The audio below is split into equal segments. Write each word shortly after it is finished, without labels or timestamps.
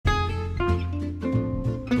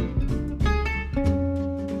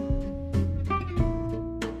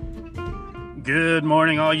Good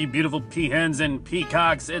morning, all you beautiful peahens and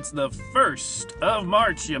peacocks. It's the 1st of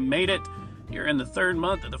March. You made it. You're in the third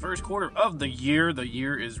month of the first quarter of the year. The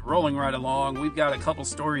year is rolling right along. We've got a couple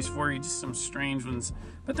stories for you, just some strange ones.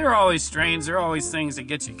 But they're always strange. They're always things that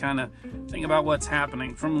get you kind of think about what's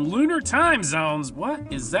happening. From lunar time zones,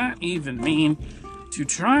 what does that even mean? To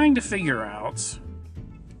trying to figure out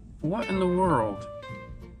what in the world.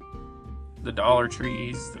 The Dollar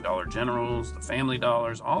Trees, the Dollar Generals, the Family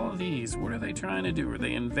Dollars, all of these, what are they trying to do? Are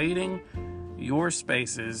they invading your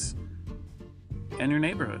spaces and your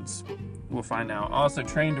neighborhoods? We'll find out. Also,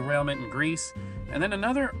 train derailment in Greece. And then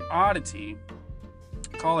another oddity,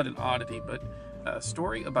 call it an oddity, but a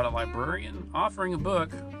story about a librarian offering a book,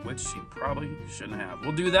 which she probably shouldn't have.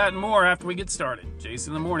 We'll do that and more after we get started.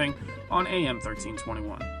 Jason in the Morning on AM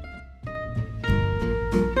 1321.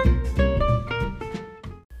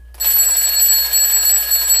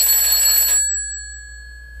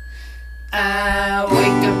 I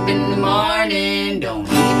wake up in the morning, don't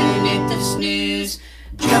even hit the snooze.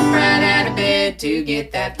 Jump right out of bed to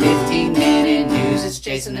get that 15-minute news. It's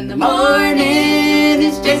Jason in the morning,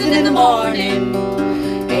 it's Jason in the morning.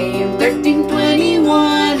 AM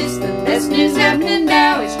 1321, it's the best news happening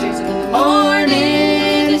now. It's Jason in the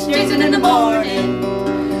morning, it's Jason in the morning.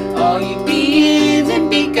 All you beans and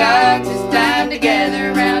peacocks, it's time to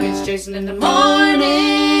gather around. It's Jason in the morning.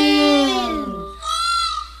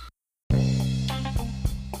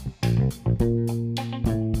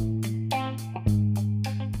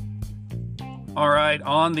 All right,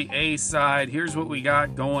 on the A side, here's what we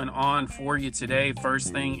got going on for you today.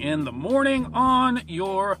 First thing in the morning on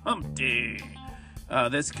your hump day.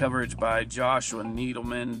 This coverage by Joshua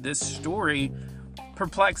Needleman. This story,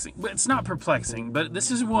 perplexing. It's not perplexing, but this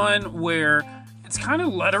is one where it's kind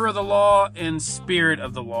of letter of the law and spirit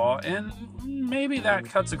of the law. And maybe that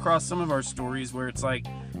cuts across some of our stories where it's like,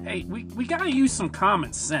 hey, we got to use some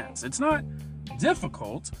common sense. It's not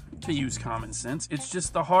difficult to use common sense. It's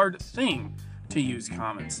just the hard thing to use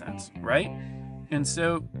common sense, right? And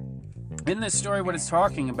so in this story, what it's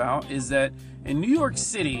talking about is that in New York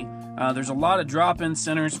City, there's a lot of drop-in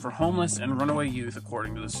centers for homeless and runaway youth,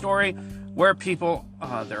 according to the story, where people,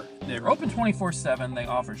 they're open 24/7. They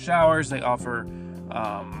offer showers, they offer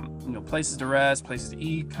places to rest, places to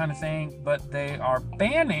eat, kind of thing, but they are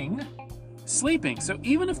banning sleeping. So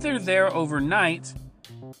even if they're there overnight,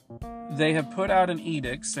 they have put out an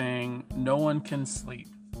edict saying no one can sleep.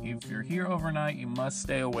 If you're here overnight, you must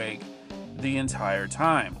stay awake the entire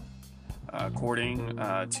time. According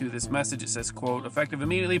to this message, it says, quote, effective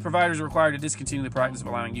immediately, providers are required to discontinue the practice of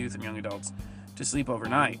allowing youth and young adults to sleep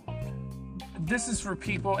overnight. This is for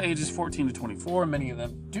people ages 14 to 24. Many of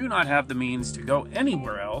them do not have the means to go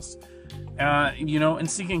anywhere else, and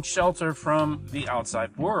seeking shelter from the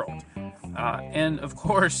outside world. And of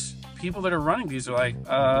course, people that are running these are like,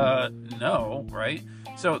 no, right?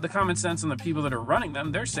 So the common sense on the people that are running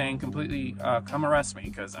them, they're saying completely, come arrest me,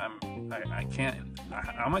 because I can't,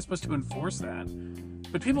 how am I supposed to enforce that?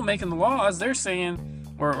 But people making the laws, they're saying,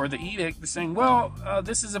 or the edict, they're saying, well,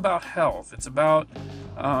 this is about health. It's about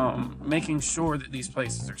making sure that these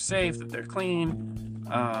places are safe, that they're clean.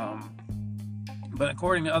 But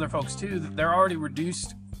according to other folks too, that they're already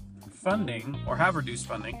reduced funding, or have reduced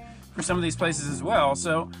funding for some of these places as well.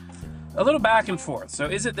 So a little back and forth. So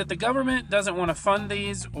is it that the government doesn't want to fund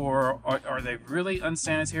these, or are they really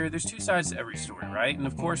unsanitary? There's two sides to every story, right? And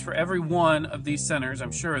of course, for every one of these centers,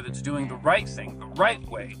 I'm sure that's doing the right thing, the right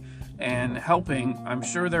way, and helping, I'm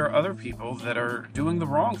sure there are other people that are doing the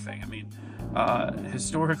wrong thing. I mean,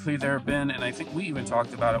 historically there have been, and I think we even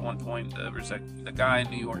talked about at one point, there was a guy in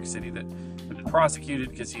New York City that had been prosecuted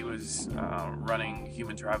because he was running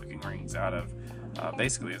human trafficking rings out of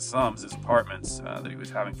basically his slums, his apartments that he was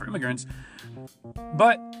having for immigrants.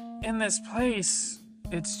 But in this place,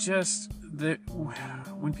 it's just that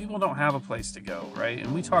when people don't have a place to go, right?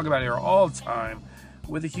 And we talk about it here all the time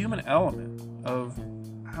with a human element of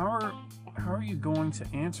how are you going to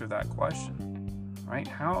answer that question, right?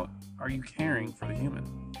 How are you caring for the human?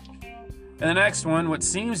 And the next one, what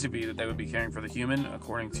seems to be that they would be caring for the human,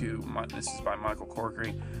 according to, this is by Michael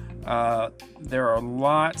Corkery, there are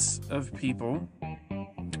lots of people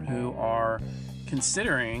who are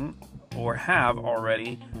considering or have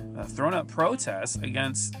already thrown up protests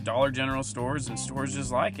against Dollar General stores and stores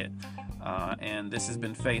just like it. And this has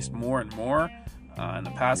been faced more and more in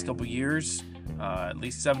the past couple years. At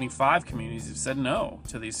least 75 communities have said no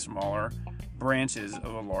to these smaller branches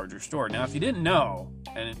of a larger store. Now, if you didn't know,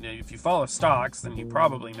 and if you follow stocks, then you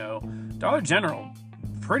probably know Dollar General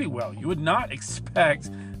pretty well. You would not expect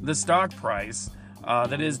the stock price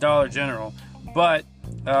that is Dollar General, but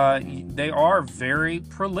they are very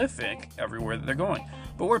prolific everywhere that they're going.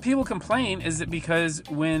 But where people complain is that because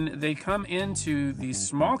when they come into these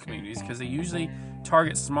small communities, because they usually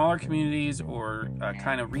target smaller communities or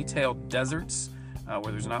kind of retail deserts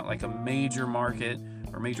where there's not like a major market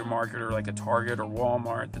or like a Target or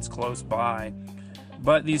Walmart that's close by.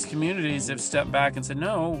 But these communities have stepped back and said,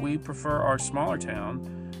 no, we prefer our smaller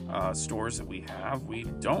town stores that we have. We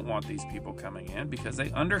don't want these people coming in because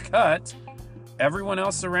they undercut everyone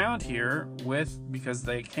else around here because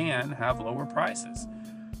they can have lower prices.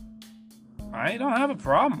 I don't have a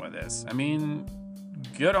problem with this. I mean,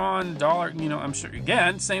 good on dollar, I'm sure,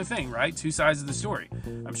 again, same thing, right? Two sides of the story.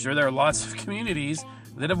 I'm sure there are lots of communities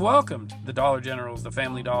that have welcomed the Dollar Generals, the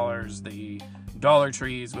Family Dollars, the Dollar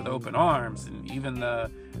Trees with open arms, and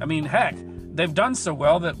even heck, they've done so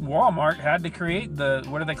well that Walmart had to create the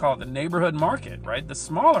neighborhood market, right? The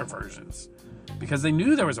smaller versions, because they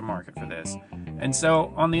knew there was a market for this. And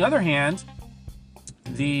so, on the other hand,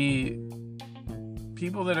 the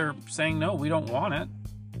people that are saying, no, we don't want it,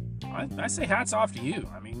 I say hats off to you.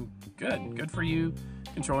 I mean, good for you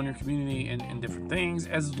controlling your community and different things,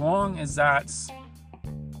 as long as that's,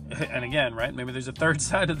 and again, right, maybe there's a third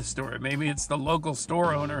side of the story. Maybe it's the local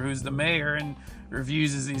store owner who's the mayor and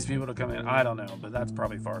refuses these people to come in. I don't know, but that's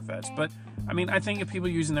probably far-fetched. But I mean, I think if people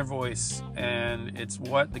are using their voice and it's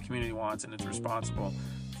what the community wants and it's responsible,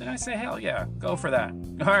 then I say, hell yeah, go for that.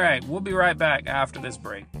 All right, we'll be right back after this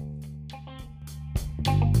break.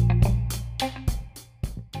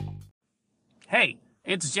 Hey,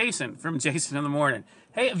 it's Jason from Jason in the Morning.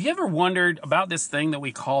 Hey, have you ever wondered about this thing that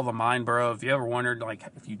we call the mind burrow? Have you ever wondered, like,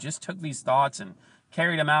 if you just took these thoughts and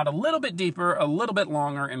carried them out a little bit deeper, a little bit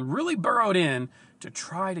longer, and really burrowed in to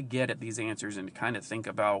try to get at these answers and to kind of think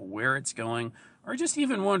about where it's going, or just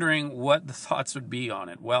even wondering what the thoughts would be on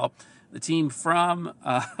it? Well, the team from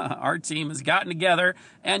our team has gotten together,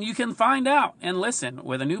 and you can find out and listen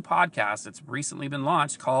with a new podcast that's recently been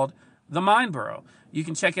launched called The Mind Burrow. You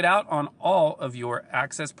can check it out on all of your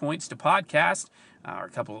access points to podcast. Our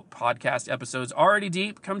couple of podcast episodes already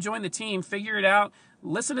deep. Come join the team, figure it out,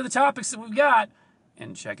 listen to the topics that we've got,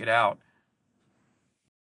 and check it out.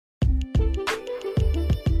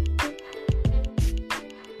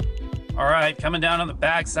 All right, coming down on the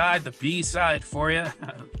backside, the B side for you.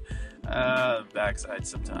 Backside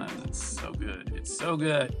sometimes, it's so good. It's so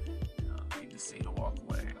good. I need to see to walk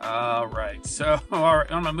away. All right, so all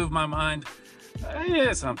right, I'm going to move my mind.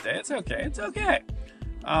 It's hump day. It's okay. It's okay.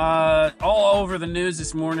 All over the news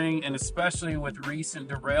this morning, and especially with recent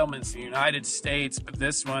derailments in the United States, but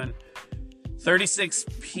this one, 36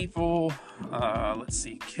 people,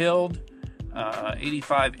 killed,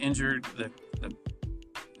 85 injured.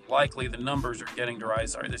 Likely the numbers are getting to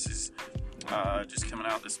rise. Sorry, this is just coming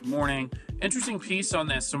out this morning. Interesting piece on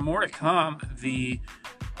this. So more to come. The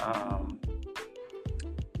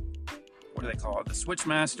what do they call it? The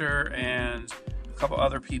switchmaster and a couple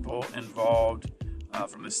other people involved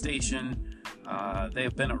from the station. They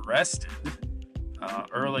have been arrested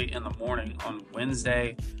early in the morning on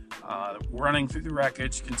Wednesday, running through the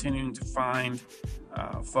wreckage, continuing to find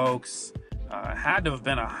folks. Had to have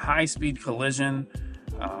been a high-speed collision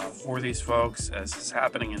for these folks, as is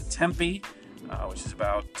happening in Tempe, which is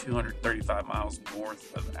about 235 miles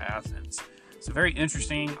north of Athens. So very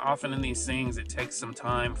interesting. Often in these things, it takes some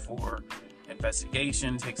time for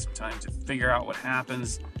investigation, takes some time to figure out what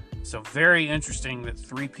happens. So very interesting that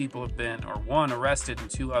 3 people have been, or 1 arrested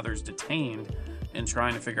and 2 others detained in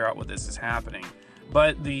trying to figure out what this is happening.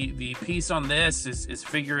 But the piece on this is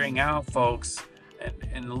figuring out, folks,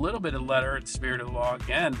 and a little bit of letter and spirit of the law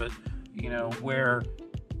again, but where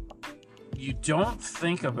you don't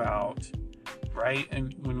think about, right?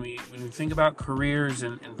 And when we think about careers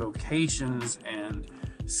and vocations and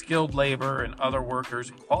skilled labor and other workers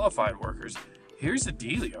and qualified workers, here's the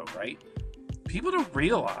dealio, right? People don't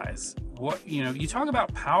realize what, you talk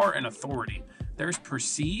about power and authority. There's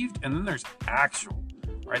perceived and then there's actual,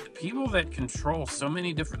 right? The people that control so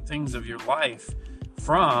many different things of your life,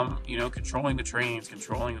 from, controlling the trains,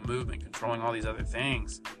 controlling the movement, controlling all these other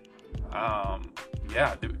things.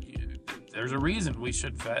 There's a reason we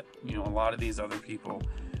should vet, a lot of these other people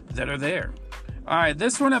that are there. All right,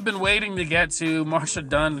 this one I've been waiting to get to. Marsha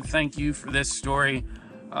Dunn, thank you for this story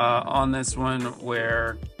on this one,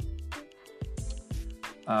 where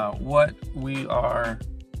what we are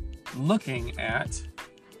looking at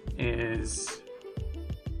is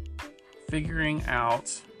figuring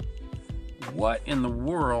out what in the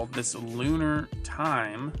world this lunar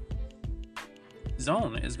time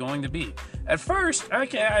zone is going to be. At first, I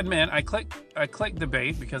admit, I clicked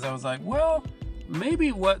debate because I was like, well,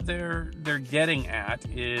 maybe what they're getting at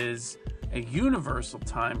is a universal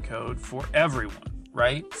time code for everyone,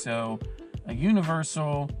 right? So a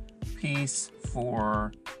universal piece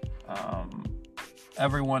for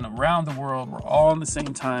everyone around the world. We're all in the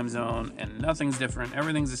same time zone and nothing's different.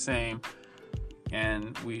 Everything's the same.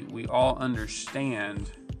 And we all understand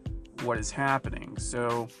what is happening.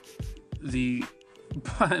 So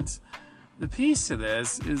but the piece to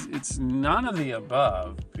this is it's none of the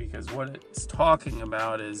above, because what it's talking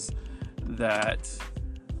about is that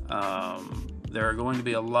there are going to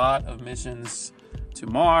be a lot of missions to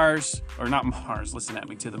Mars, or not Mars, listen at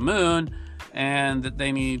me, to the moon, and that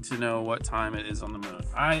they need to know what time it is on the moon.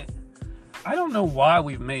 I don't know why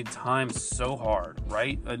we've made time so hard,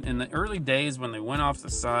 right? In the early days when they went off the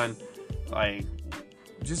sun, like,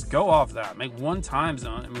 just go off that. Make one time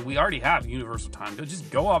zone. I mean, we already have universal time.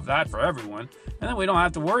 Just go off that for everyone, and then we don't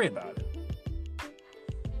have to worry about it.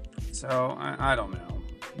 So, I don't know.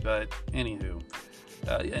 But, anywho.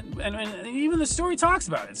 And even the story talks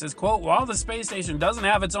about it. It says, quote, while the space station doesn't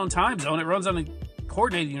have its own time zone, it runs on a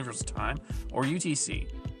coordinated universal time, or UTC,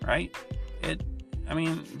 right? I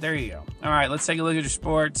mean, there you go. All right, let's take a look at your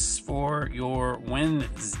sports for your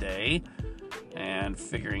Wednesday and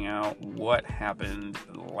figuring out what happened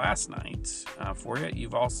last night for you.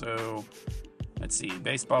 You've also, let's see,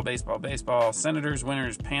 baseball. Senators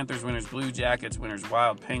winners, Panthers winners, Blue Jackets winners,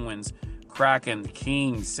 Wild Penguins, Kraken,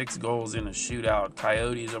 Kings, 6 goals in a shootout.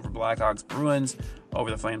 Coyotes over Blackhawks, Bruins over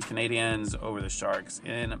the Flames, Canadiens over the Sharks.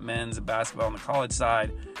 In men's basketball on the college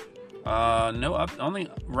side, only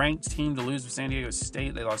ranked team to lose was San Diego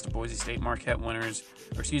State. They lost to Boise State. Marquette winners,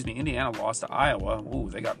 Indiana lost to Iowa. Ooh,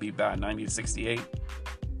 they got beat bad, 90-68.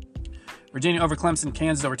 Virginia over Clemson.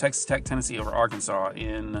 Kansas over Texas Tech. Tennessee over Arkansas.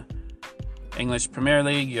 In English Premier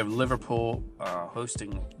League, you have Liverpool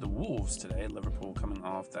hosting the Wolves today. Liverpool coming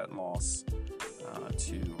off that loss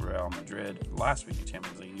to Real Madrid last week in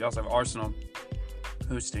Champions League. You also have Arsenal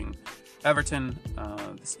hosting Everton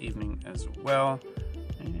this evening as well.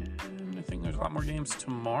 And I think there's a lot more games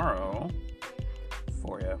tomorrow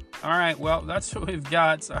for you. All right, well, that's what we've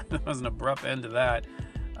got. Sorry, that was an abrupt end to that.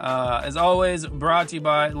 As always, brought to you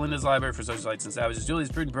by Linda's Library for Socialites and Savages,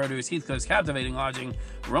 Julie's Prudent Produce, Heathcliff's Captivating Lodging,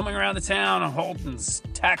 roaming around the town on Holton's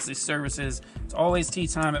Taxi Services. It's always tea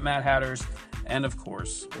time at Mad Hatter's. And, of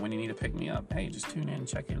course, when you need to pick me up, hey, just tune in,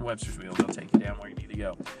 check in Webster's Wheel. They'll take you down where you need to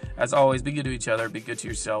go. As always, be good to each other, be good to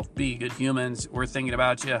yourself, be good humans. We're thinking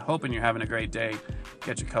about you, hoping you're having a great day.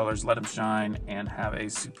 Get your colors, let them shine, and have a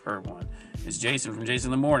superb one. It's Jason from Jason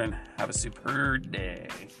in the Morning. Have a superb day.